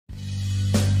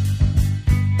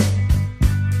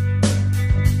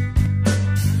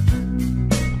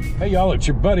Hey y'all, it's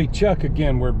your buddy Chuck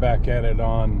again. We're back at it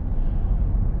on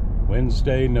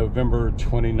Wednesday, November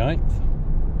 29th,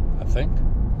 I think.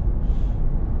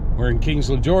 We're in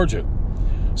Kingsley, Georgia.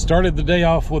 Started the day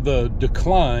off with a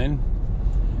decline.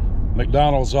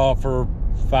 McDonald's offer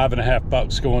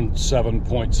 $5.50 going 7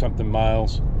 point something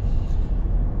miles.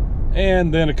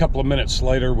 And then a couple of minutes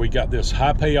later, we got this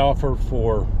high pay offer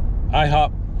for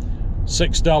IHOP,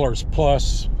 $6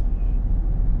 plus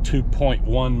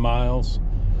 2.1 miles.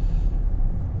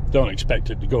 Don't expect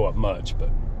it to go up much, but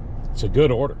it's a good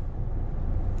order.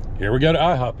 Here we go to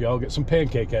IHOP, y'all. Get some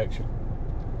pancake action.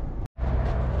 Be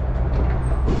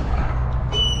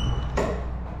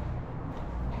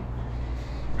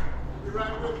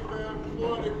right with you, man. Good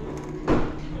morning.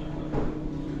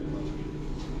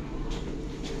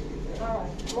 All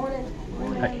right. Morning.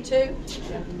 Morning. Hey. Two.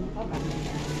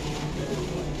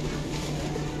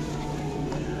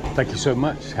 Thank you so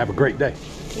much. Have a great day.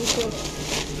 You too.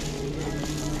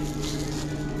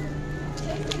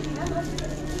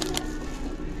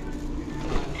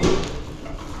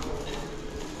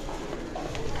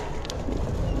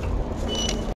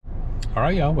 All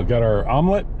right, y'all. We got our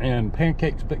omelet and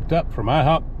pancakes picked up from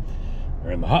IHOP.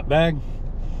 They're in the hot bag.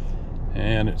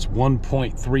 And it's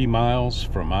 1.3 miles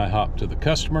from IHOP to the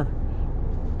customer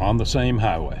on the same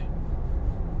highway.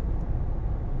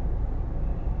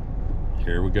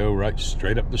 Here we go, right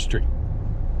straight up the street.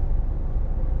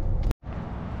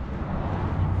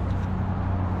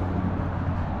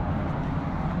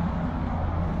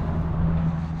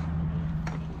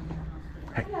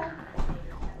 Hey. You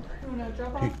want to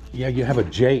drop off? Yeah, you have a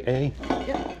JA? Yep.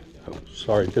 Oh,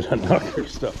 sorry, did I knock your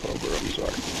stuff over? I'm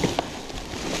sorry.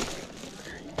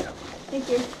 There you go. Thank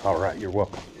you. All right, you're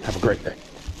welcome. Have a great day.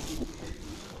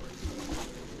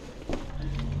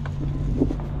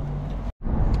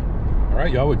 All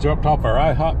right, y'all, we dropped off our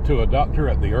IHOP to a doctor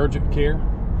at the urgent care.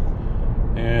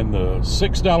 And the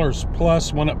 $6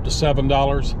 plus went up to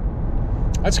 $7.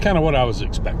 That's kind of what I was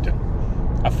expecting.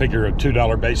 I figure a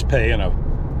 $2 base pay and a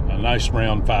nice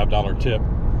round $5 tip.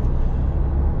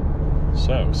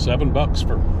 So $7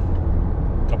 for a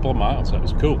couple of miles. That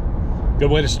was cool. Good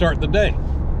way to start the day.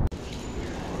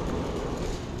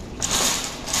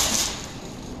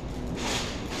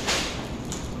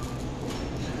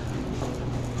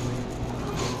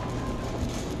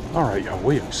 All right, y'all,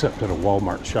 we accepted a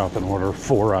Walmart shopping order,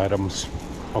 4 items,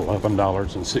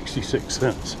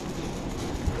 $11.66.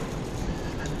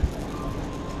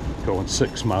 Going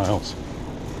 6 miles.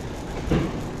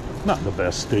 Not the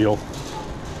best deal.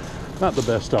 Not the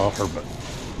best offer, but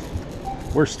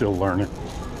we're still learning.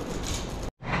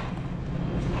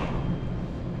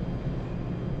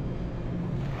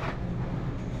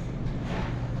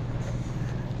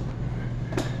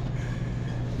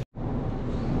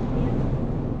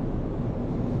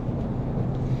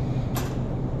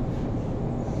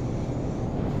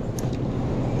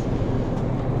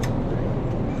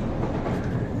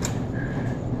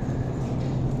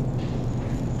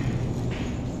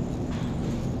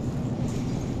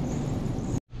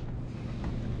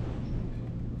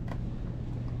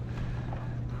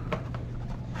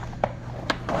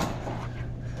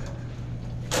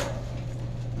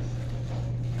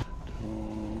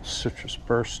 Citrus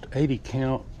burst, 80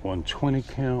 count, 120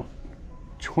 count,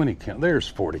 20 count. There's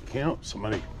 40 count.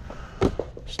 Somebody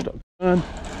stuck done.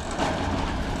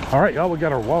 All right, y'all, we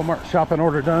got our Walmart shopping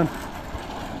order done.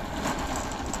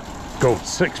 Go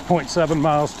 6.7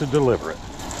 miles to deliver it.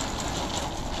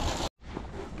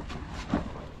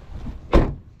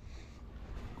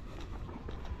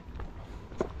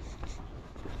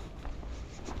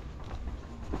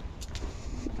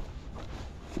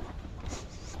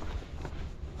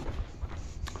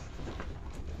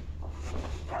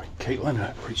 Caitlin, I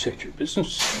appreciate your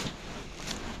business.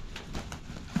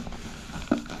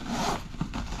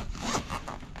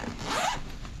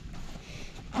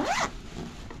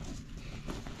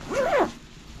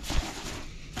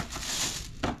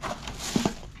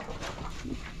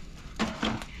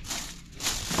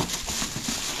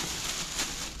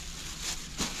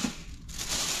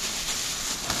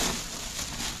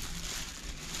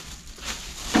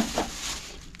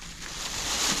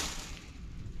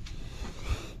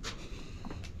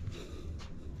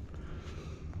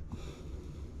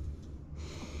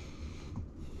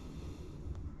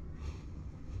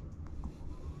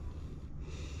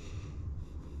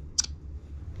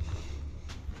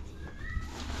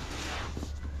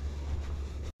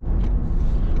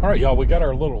 All right, y'all, we got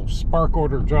our little Spark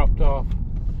order dropped off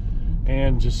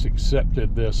and just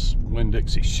accepted this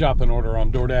Winn-Dixie shopping order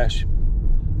on DoorDash.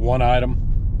 1 item.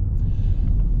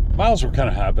 Miles were kind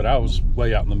of high, but I was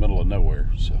way out in the middle of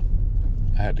nowhere, so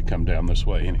I had to come down this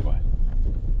way anyway.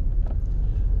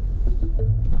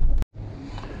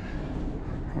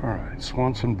 All right,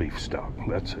 Swanson beef stock.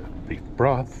 That's it. Beef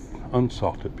broth,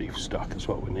 unsalted beef stock is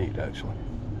what we need, actually.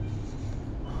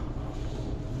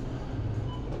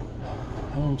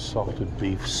 Unsalted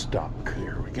beef stock.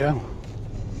 Here we go.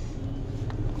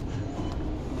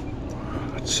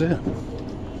 That's it.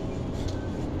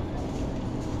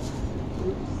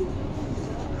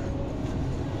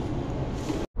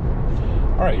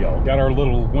 All right, y'all, got our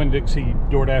little Winn-Dixie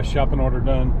DoorDash shopping order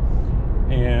done,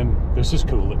 and this is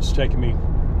cool. It's taking me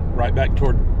right back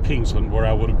toward Kingsland, where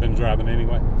I would have been driving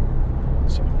anyway.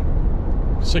 So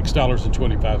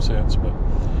 $6.25,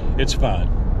 but it's fine.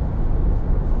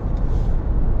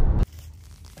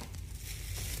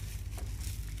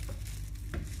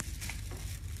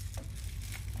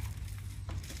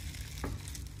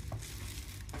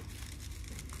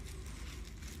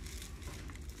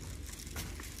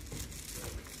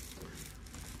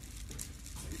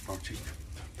 Archie,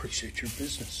 appreciate your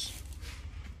business.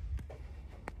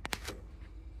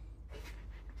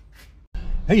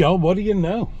 Hey y'all, what do you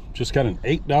know? Just got an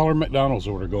 $8 McDonald's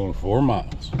order going 4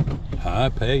 miles. High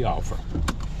pay offer.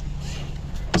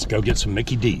 Let's go get some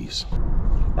Mickey D's.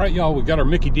 All right, y'all, we got our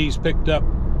Mickey D's picked up.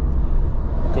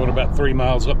 Going about 3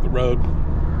 miles up the road.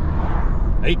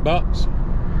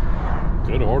 $8.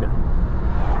 Good order.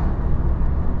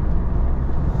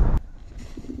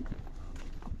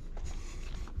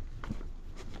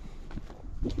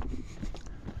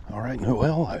 All right,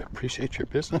 Noel, I appreciate your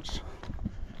business.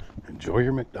 Enjoy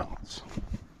your McDonald's.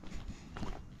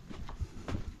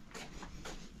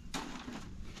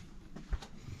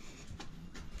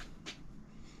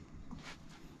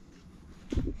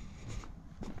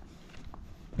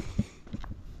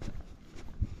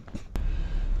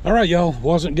 All right, y'all,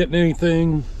 wasn't getting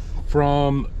anything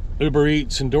from Uber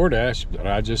Eats and DoorDash, but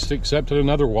I just accepted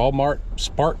another Walmart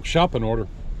Spark shopping order.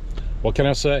 What can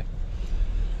I say?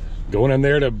 Going in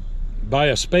there to buy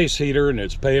a space heater, and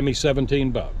it's paying me 17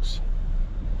 bucks.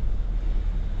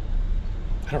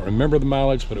 I don't remember the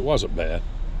mileage, but it wasn't bad.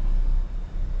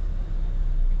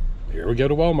 Here we go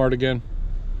to Walmart again.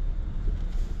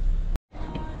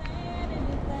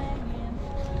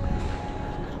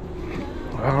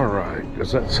 All right,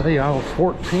 does that say aisle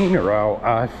 14 or aisle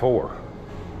I-4?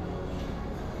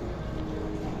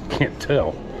 Can't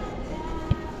tell.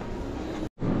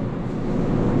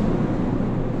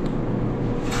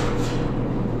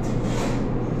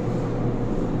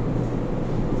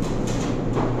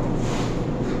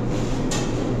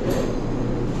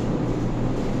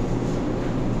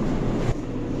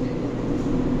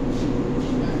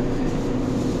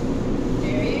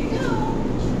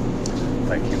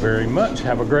 Thank you very much.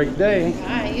 Have a great day.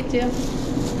 Hi, you too.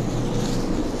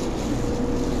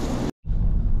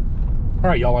 All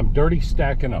right, y'all, I'm dirty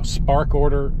stacking a Spark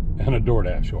order and a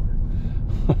DoorDash order.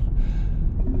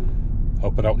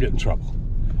 Hope I don't get in trouble.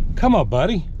 Come on,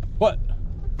 buddy. What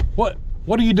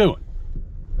are you doing?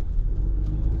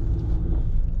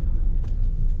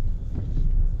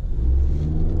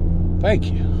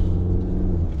 Thank you.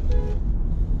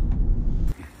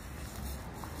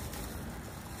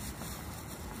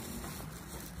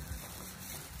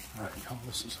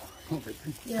 This is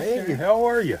everything. Yes, hey, sir. How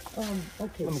are you?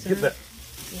 Okay, Let me sir. give that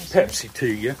Yes, Pepsi to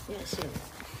you. Yes, sir.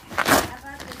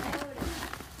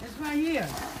 It's right here.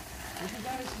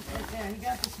 You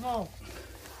got the smoke.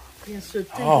 Yes, sir.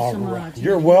 Thank All you so right. much.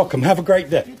 You're welcome. Have a great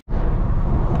day.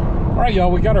 All right,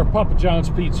 y'all. We got our Papa John's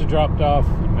pizza dropped off.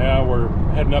 Now we're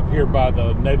heading up here by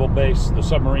the naval base, the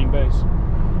submarine base,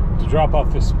 to drop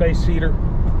off this space heater.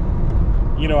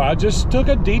 You know, I just took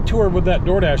a detour with that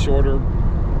DoorDash order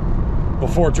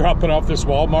before dropping off this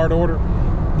Walmart order.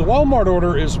 The Walmart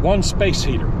order is one space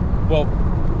heater. Well,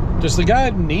 does the guy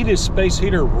need his space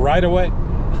heater right away?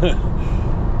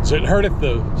 Does it hurt if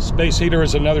the space heater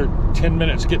is another 10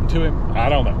 minutes getting to him? I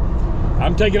don't know.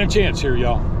 I'm taking a chance here,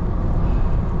 y'all.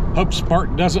 Hope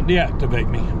Spark doesn't deactivate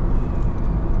me.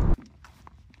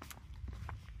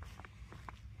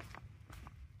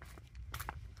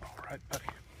 All right, buddy.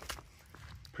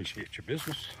 Appreciate your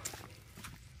business.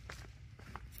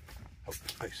 Hope the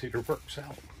space heater works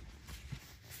out.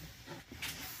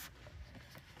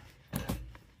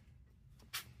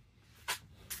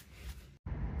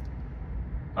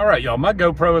 All right, y'all, my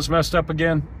GoPro is messed up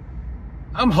again.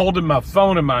 I'm holding my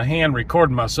phone in my hand,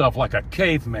 recording myself like a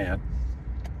caveman.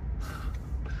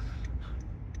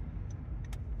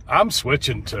 I'm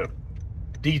switching to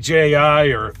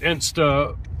DJI or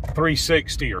Insta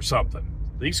 360 or something.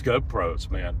 These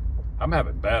GoPros, man, I'm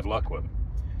having bad luck with them.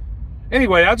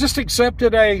 Anyway, I just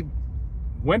accepted a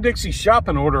Winn-Dixie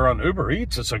shopping order on Uber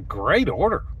Eats. It's a great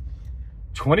order.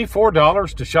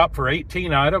 $24 to shop for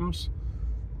 18 items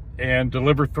and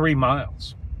deliver 3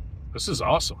 miles. This is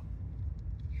awesome.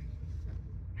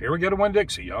 Here we go to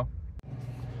Winn-Dixie, y'all.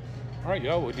 All right,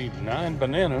 y'all, we need 9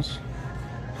 bananas.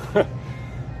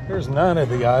 Here's 9 of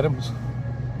the items.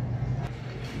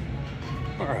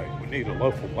 All right, we need a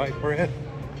loaf of white bread.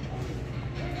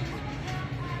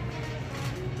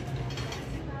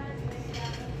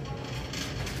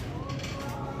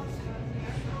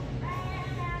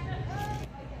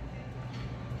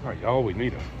 All right, y'all, we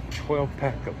need a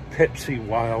 12-pack of Pepsi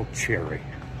Wild Cherry.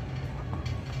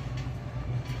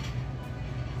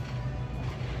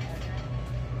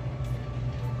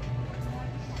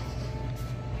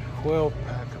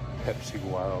 Pack of Pepsi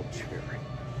Wild Cherry.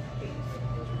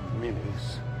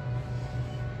 Minis.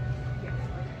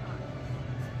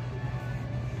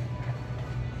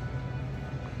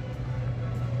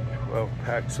 12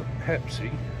 packs of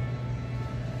Pepsi.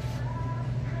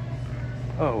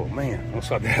 Oh man, looks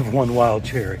like they have 1 wild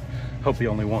cherry. Hope he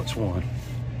only wants 1.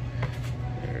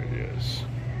 There it is.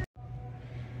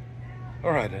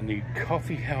 All right, I need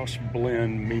Coffee House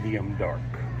Blend Medium Dark.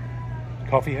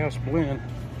 Coffee House Blend,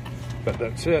 but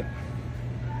that's it.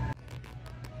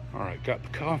 All right, got the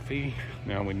coffee.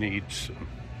 Now we need some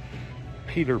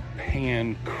Peter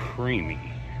Pan Creamy.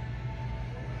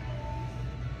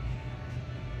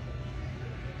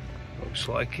 Looks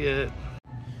like it.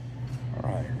 All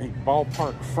right, I need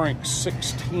Ballpark Frank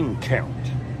 16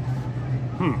 count.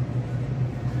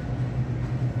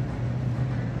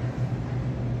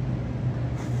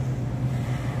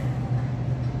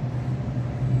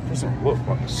 Doesn't look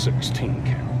like a 16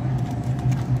 count.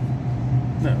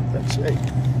 No, that's 8.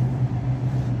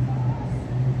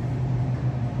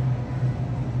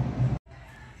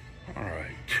 All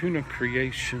right, Tuna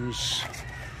Creations,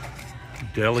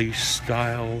 deli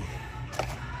style.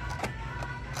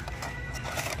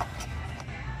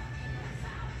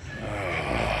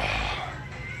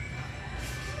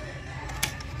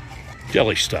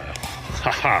 Deli style.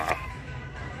 Haha.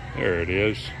 There it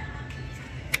is.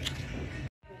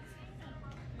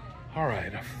 All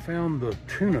right, I found the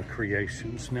Tuna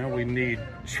Creations. Now we need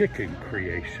Chicken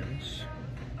Creations.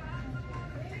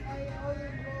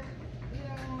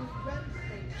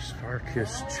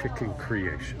 Star-Kissed Chicken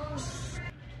Creations.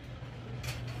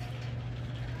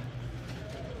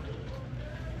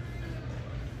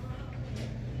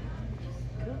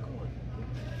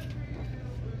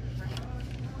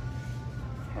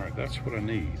 All right, that's what I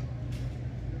need.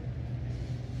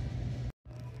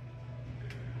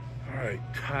 All right,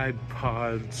 Tide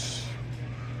Pods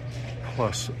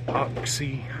plus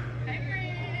Oxy.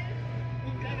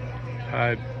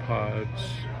 Tide Pods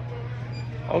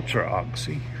Ultra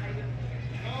Oxy.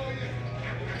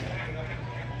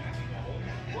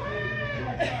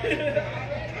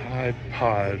 Tide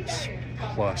Pods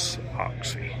plus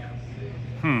Oxy.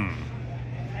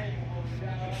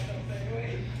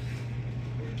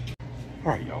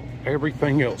 All right, y'all.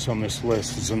 Everything else on this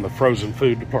list is in the frozen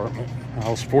food department.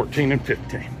 Aisles 14 and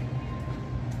 15.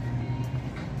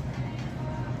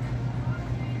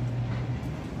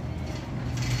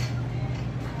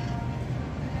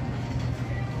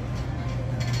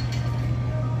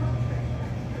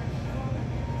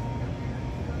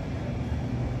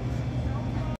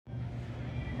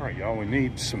 All right, y'all. We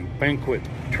need some Banquet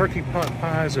turkey pot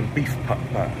pies and beef pot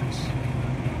pies.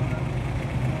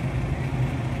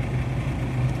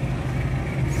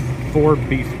 4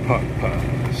 beef pot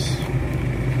pies.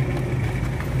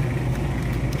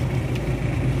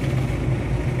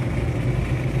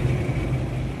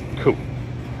 Cool.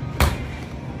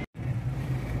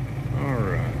 All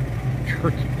right,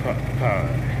 turkey pot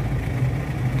pie.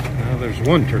 Now there's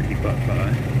 1 turkey pot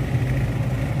pie.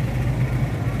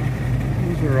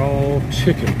 These are all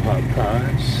chicken pot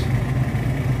pies.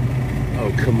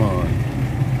 Oh, come on.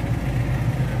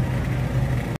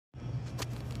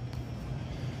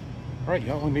 All right,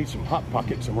 y'all, we need some Hot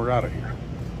Pockets and we're out of here.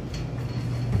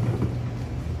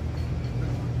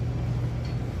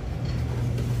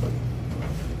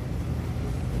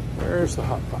 Where's the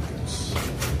Hot Pockets?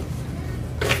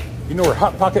 You know where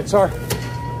Hot Pockets are?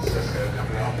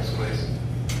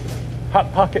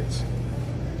 Hot Pockets.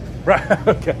 Right,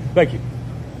 okay, thank you.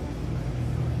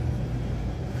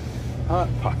 Hot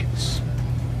Pockets.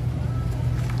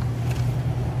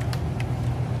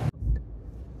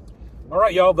 All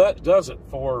right, y'all, that does it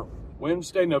for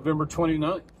Wednesday, November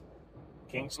 29th,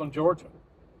 Kingsland, Georgia.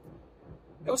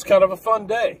 It was kind of a fun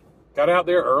day. Got out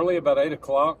there early, about 8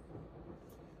 o'clock.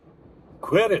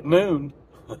 Quit at noon.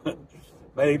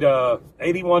 Made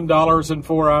 $81 in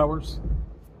 4 hours.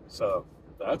 So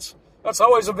that's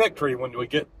always a victory when we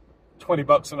get 20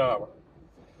 bucks an hour.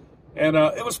 And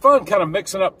it was fun kind of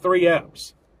mixing up 3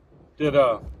 apps. Did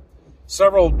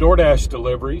several DoorDash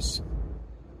deliveries.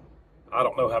 I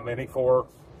don't know how many, 4,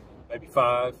 maybe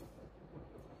 5.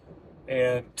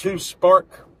 And 2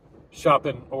 Spark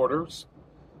shopping orders.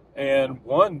 And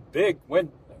 1 big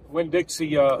Winn-Dixie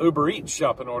Uber Eats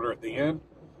shopping order at the end.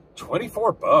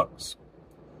 $24.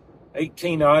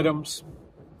 18 items,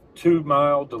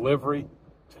 2-mile delivery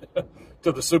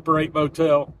to the Super 8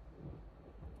 motel.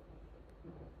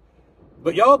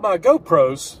 But y'all, my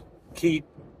GoPros keep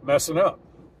messing up.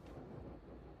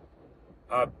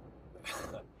 I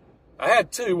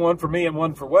had 2, one for me and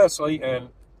one for Wesley, and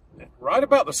right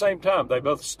about the same time, they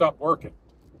both stopped working.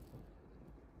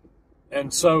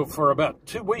 And so for about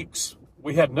 2 weeks,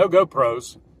 we had no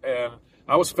GoPros, and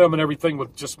I was filming everything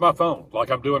with just my phone, like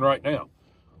I'm doing right now.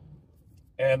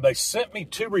 And they sent me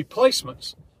 2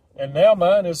 replacements, and now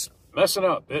mine is messing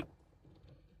up.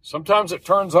 Sometimes it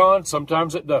turns on,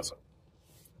 sometimes it doesn't.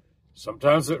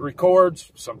 Sometimes it records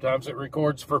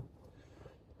for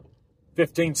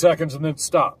 15 seconds and then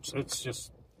stops.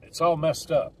 It's all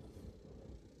messed up.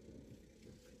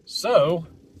 So,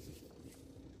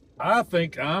 I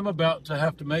think I'm about to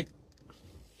have to make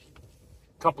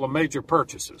a couple of major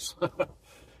purchases.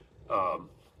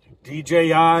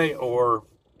 DJI or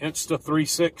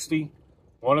Insta360,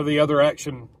 one of the other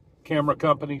action camera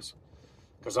companies.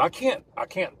 Because I can't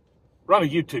run a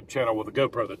YouTube channel with a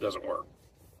GoPro that doesn't work.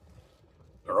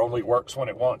 Or only works when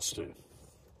it wants to.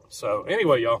 So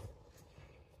anyway, y'all,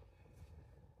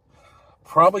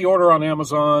 probably order on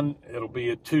Amazon. It'll be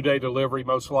a 2-day delivery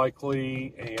most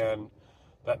likely, and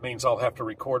that means I'll have to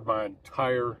record my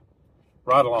entire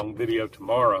ride-along video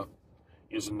tomorrow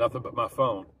using nothing but my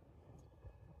phone.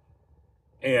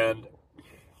 And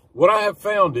what I have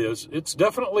found is it's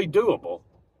definitely doable.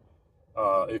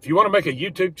 If you want to make a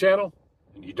YouTube channel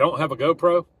and you don't have a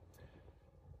GoPro,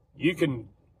 you can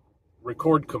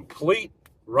record complete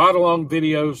ride-along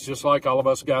videos just like all of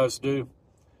us guys do,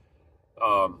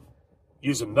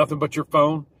 using nothing but your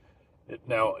phone.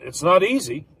 Now, it's not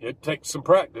easy. It takes some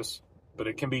practice, but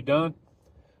it can be done.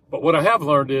 But what I have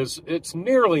learned is it's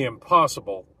nearly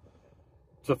impossible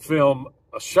to film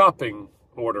a shopping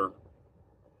order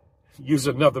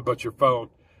using nothing but your phone.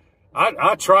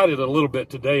 I tried it a little bit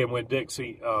today in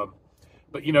Winn-Dixie,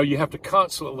 but, you know, you have to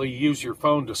constantly use your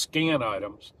phone to scan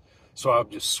items. So I'm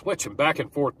just switching back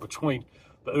and forth between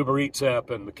the Uber Eats app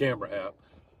and the camera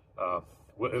app.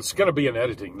 It's going to be an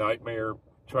editing nightmare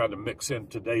trying to mix in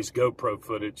today's GoPro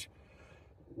footage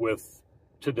with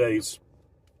today's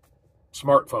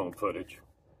smartphone footage.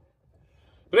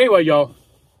 But anyway, y'all,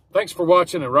 thanks for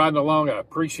watching and riding along. I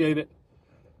appreciate it.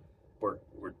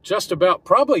 We're just about,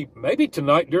 probably, maybe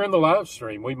tonight during the live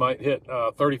stream, we might hit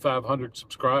 3,500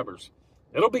 subscribers.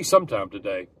 It'll be sometime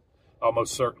today,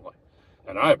 almost certainly.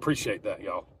 And I appreciate that,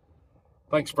 y'all.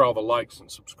 Thanks for all the likes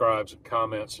and subscribes and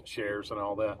comments and shares and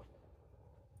all that.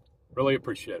 Really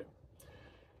appreciate it.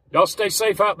 Y'all stay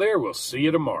safe out there. We'll see you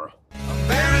tomorrow.